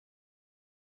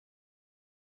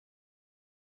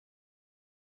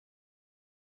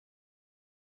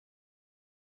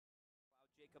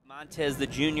Montes, the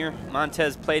junior.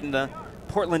 Montes played in the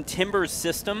Portland Timbers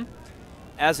system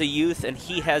as a youth, and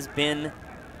he has been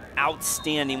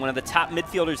outstanding, one of the top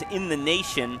midfielders in the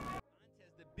nation.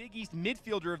 The Big East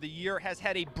Midfielder of the Year, has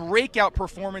had a breakout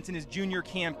performance in his junior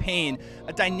campaign.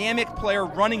 A dynamic player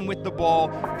running with the ball.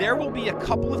 There will be a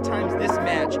couple of times this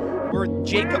match where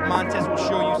Jacob Montes will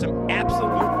show you some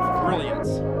absolute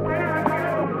brilliance.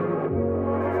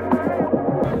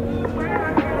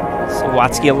 So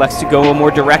Watsky elects to go a more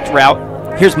direct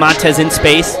route. Here's Montes in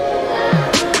space.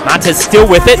 Montes still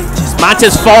with it.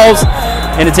 Montes falls,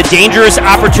 and it's a dangerous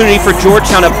opportunity for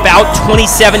Georgetown, about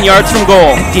 27 yards from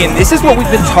goal. Dan, this is what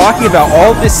we've been talking about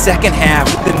all this second half.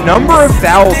 The number of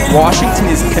fouls Washington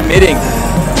is committing.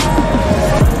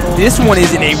 This one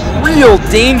is in a real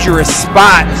dangerous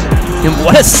spot. And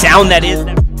what a sound that is.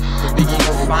 The Big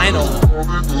East final.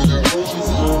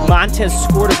 Montes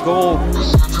scored a goal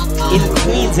in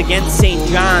Queens against St.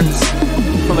 John's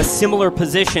from a similar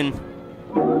position.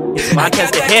 It's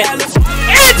Montes to hit.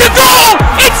 And it's a goal!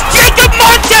 It's Jacob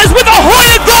Montes with a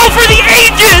hooded goal for the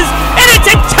ages! And it's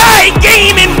a tie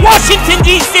game in Washington,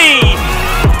 D.C.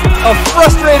 A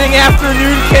frustrating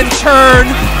afternoon can turn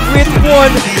with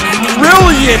one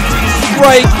brilliant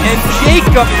strike, and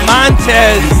Jacob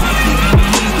Montes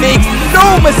makes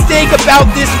no mistake about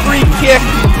this free kick.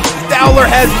 Fowler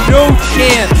has no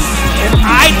chance. And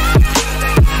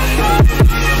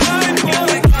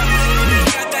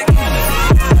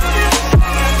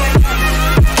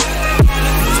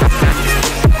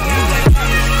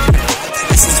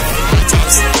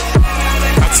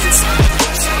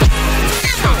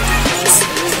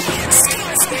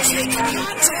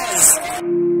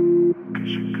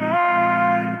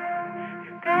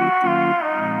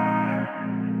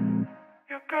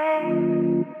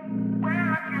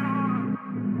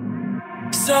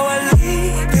so I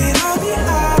leave it all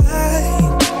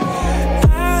behind.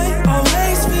 I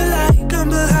always feel like I'm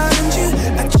behind you.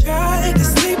 I try to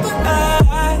sleep at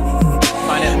night.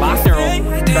 Find it, Lochner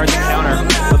will start the counter.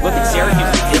 But look at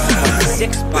Syracuse, is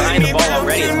 6 behind the ball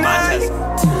already as Montes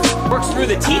works through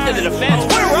the teeth of the defense.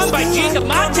 What a run by Jacob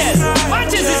Montes!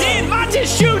 Montes is in! Montes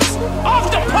shoots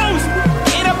off the post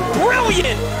in a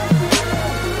brilliant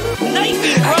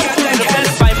knifing run through the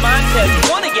defense by Montes.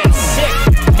 1 against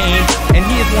 6. And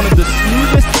he is one of the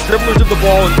smoothest dribblers of the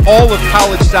ball in all of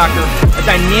college soccer. A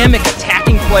dynamic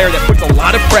attacking player that puts a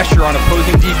lot of pressure on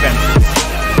opposing defenses.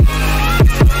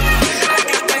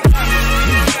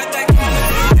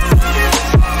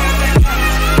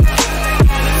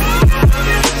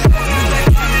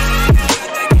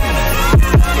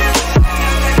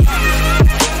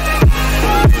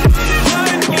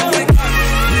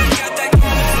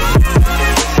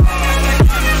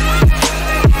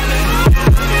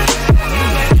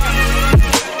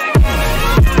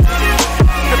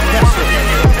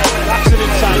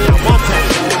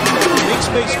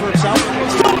 For himself.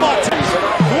 Still Montes.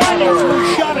 Running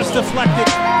through, shot is deflected.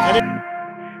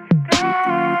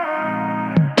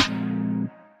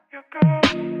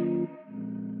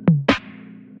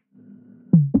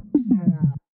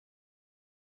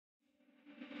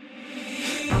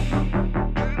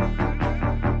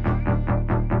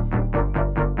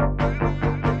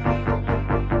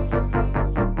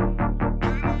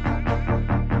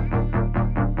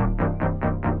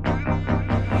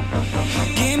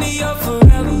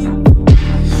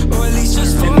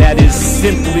 And that is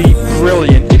simply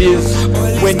brilliant. It is,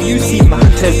 when you see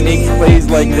Montes make plays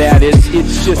like that, it's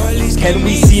just, can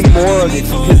we see more of it?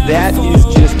 Because that is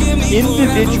just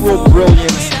individual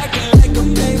brilliance.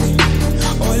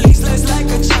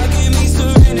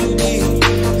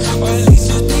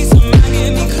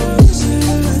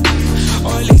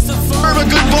 A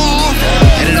good ball,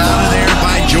 headed out of there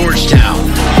by Georgetown.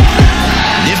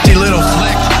 Nifty little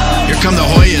flick. Here come the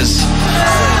Hoyas.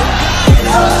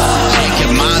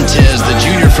 Jacob Montes, the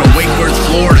junior from Wake Forest,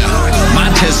 Florida.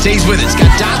 Montes stays with it. It's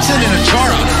got Dotson and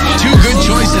Achara. 2 good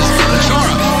choices.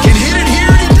 Achara can hit it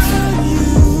here.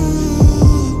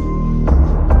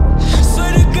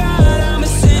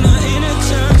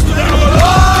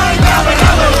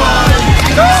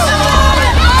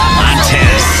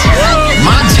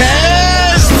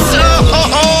 Montes!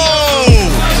 Oh!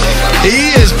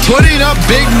 He is putting up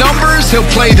big numbers. He'll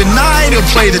play the 9, he'll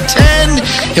play the 10,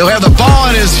 he'll have the ball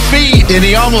on his feet, and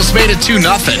he almost made it 2-0.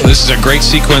 This is a great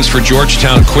sequence for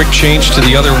Georgetown. Quick change to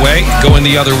the other way, going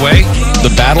the other way.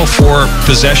 The battle for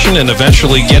possession and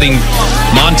eventually getting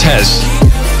Montes.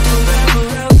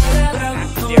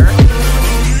 Derek,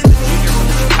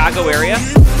 Chicago area,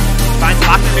 finds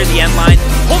Lochner near the end line,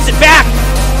 pulls it back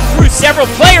through several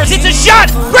players. It's a shot.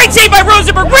 Great save by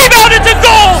Rosenberg. Rebound. It's a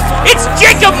goal. It's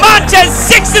Jacob Montes,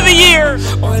 6th of the year.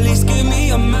 Or at least give me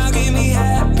a smile, give me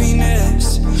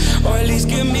happiness. Or at least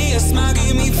give me a smile,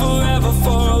 give me forever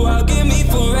for a while. Give me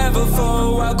forever for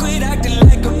a while. Quit acting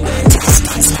like a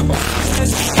bitch. Give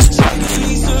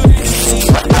me serenity.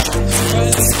 Or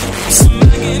at least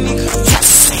give me a smile, give me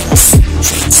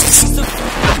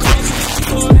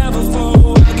forever for a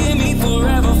while. Give me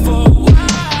forever for a while.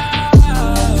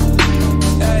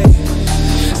 Hey,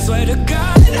 swear to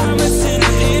God, I'm a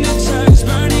sinner in a church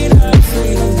burning up for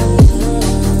you.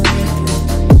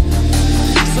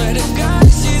 Swear to God,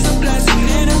 she's a blessing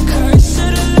and a curse.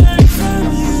 Should've learned from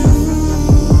you.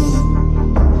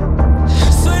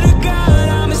 Swear to God,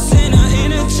 I'm a sinner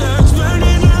in a church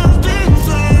burning up in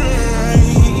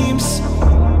flames.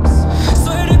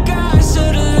 Swear to God,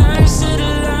 should've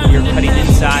learned. You're cutting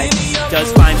inside.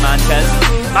 Does find Montes.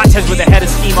 Montes with a head of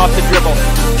steam off the dribble.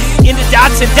 Into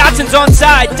Dotson. Dotson's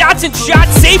onside. Dotson shot.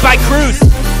 Saved by Cruz.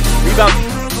 Rebound.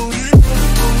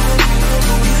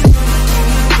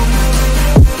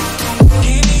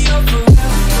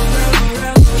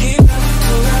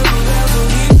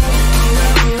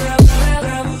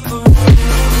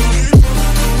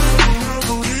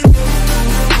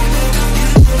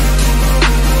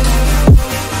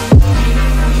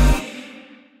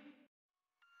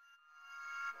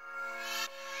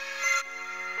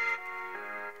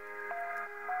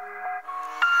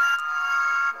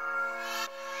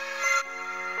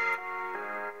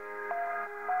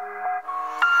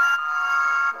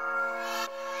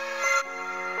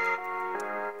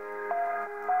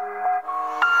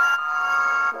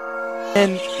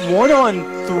 And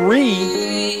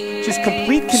 1-on-3, just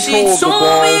complete control of the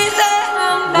ball.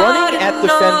 Running at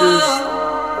defenders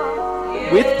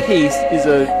with pace is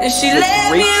a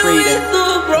great trait,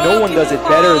 and no one does it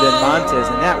better than Montes,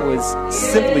 and that was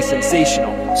simply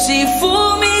sensational. She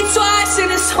fooled me twice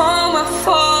and it's all my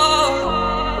fault.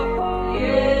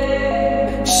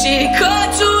 She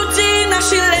cut too deep, now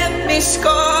she left me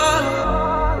scarred.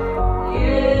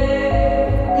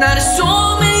 Now there's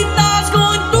so many thoughts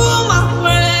going through my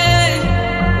brain,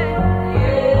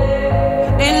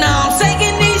 and now I'm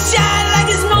taking these shots like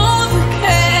it's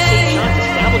Novocaine.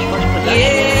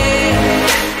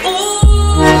 Yeah.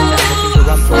 Ooh. Looking to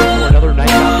run forward for another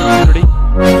nice opportunity.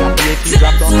 Got the 18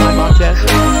 dropped off by Montes.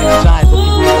 Inside,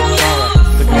 looking for Sarah.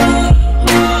 The connection.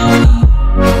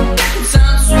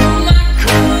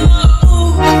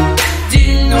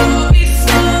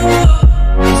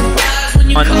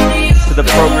 To the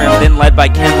program, then led by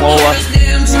Ken Lola.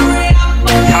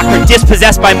 Cochran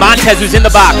dispossessed by Montes, who's in the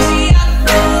box.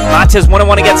 Montes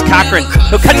 1-on-1 against Cochran.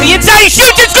 He'll cut to the inside, he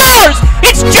shoots and scores!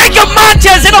 It's Jacob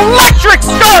Montes, an electric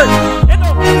start!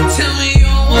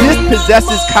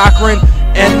 Dispossesses Cochran,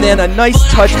 and then a nice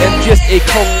touch and just a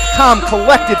calm,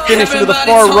 collected finish into the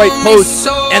far right post.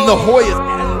 And the Hoyas.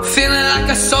 Feeling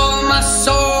like I sold my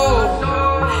soul.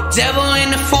 Devil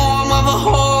in the form of a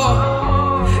whore.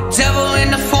 Devil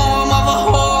in the form of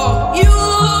a whore. You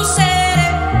said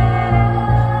it.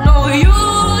 No, you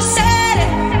said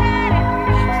it.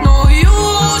 No, you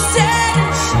said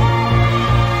it.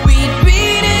 We'd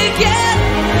be together.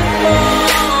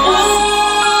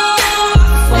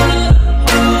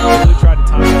 Really tried to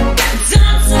time it.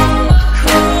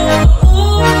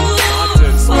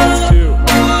 Montes scores two.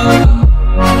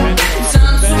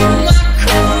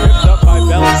 Ripped up by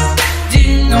Bellis.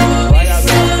 Right out of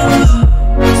the box.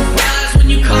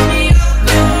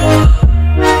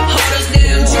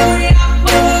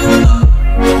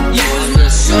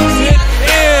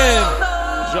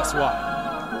 Just wide.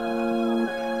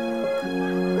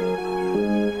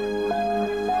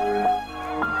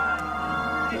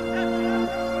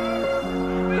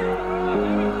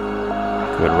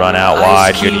 Good run out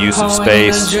wide, good use of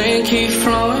space.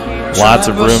 Lots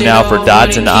of room now for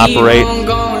Dodson to operate.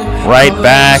 Right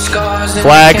back,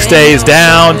 flag stays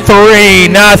down,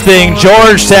 3-0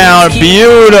 Georgetown,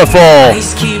 beautiful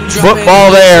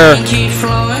football there.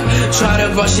 Try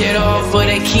to brush it off, but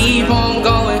they keep on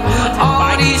going.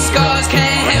 All these scars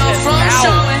can't help from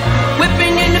showing.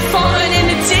 Whipping in the fun and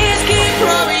the tears keep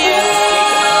flowing.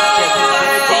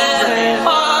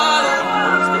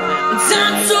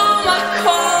 Down to my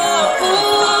core,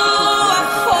 ooh, I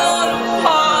fall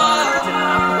apart.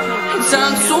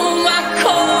 Down to my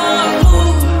core,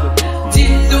 ooh,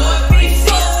 didn't do it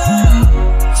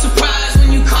before. Surprised when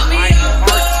you call me up.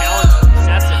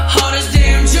 Hardest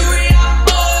damn jury I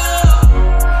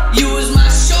bought. You was my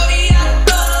shorty I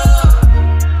thought.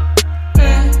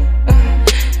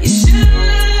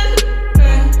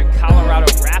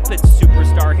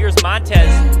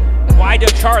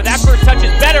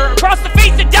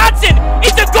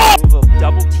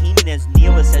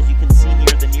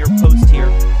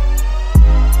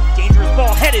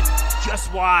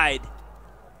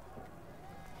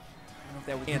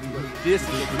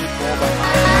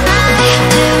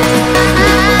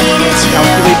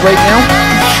 right now.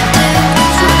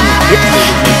 Certainly a victory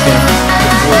would make them the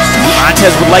force.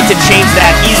 Montes would like to change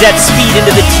that. He's at speed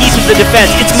into the teeth of the defense.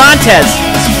 It's Montes.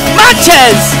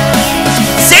 Montes!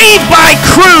 Saved by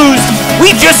Cruz.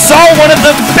 We just saw one of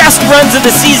the best runs of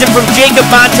the season from Jacob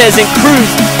Montes, and Cruz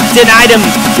denied him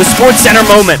the Sports Center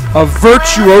moment. A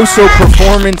virtuoso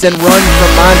performance and run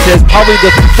from Montes. Probably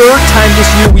the third time this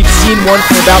year we've seen one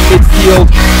from about midfield.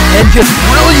 And just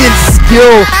brilliant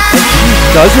skill. And he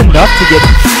does enough to get...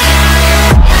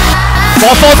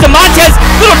 Ball falls to Montes.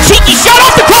 Little cheeky shot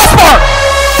off the crossbar.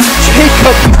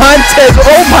 Jacob Montes.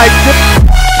 Oh my goodness.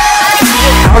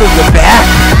 Out of the back.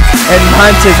 And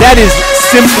Montes, that is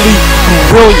simply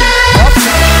brilliant.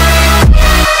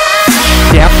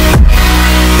 Yeah.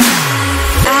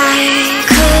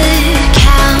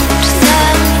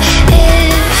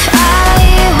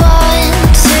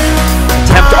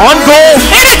 On goal,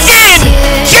 and it's in!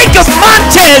 Jacob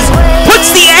Montes puts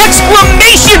the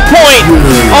exclamation point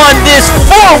on this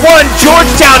 4-1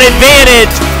 Georgetown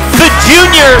advantage. The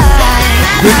junior.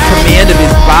 Good command of his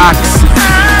box.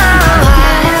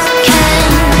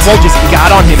 Ball just got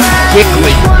on him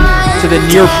quickly to the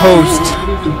near post.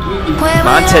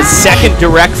 Montes' second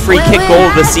direct free kick goal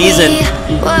of the season.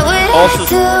 Also,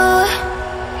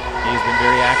 he's been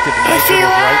very active and nice with his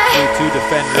right through two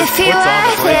defenders. Puts on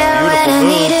the brakes, beautiful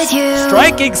move.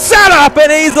 Striking setup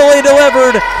and easily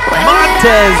delivered.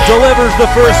 Montes delivers the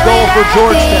first goal for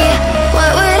Georgetown.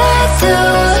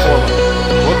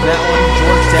 Look, that one,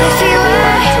 Georgetown on the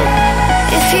board.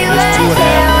 Took just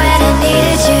 2.5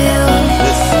 minutes.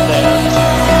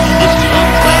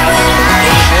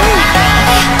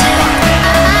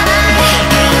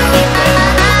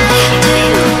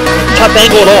 Tough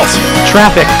angle at all.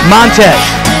 Traffic, Montes.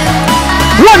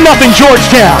 1-0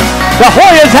 Georgetown. The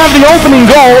Hoyas have the opening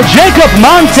goal. Jacob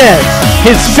Montes,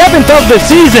 his 7th of the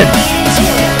season.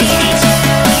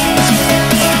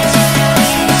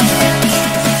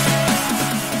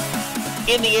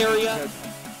 in the area.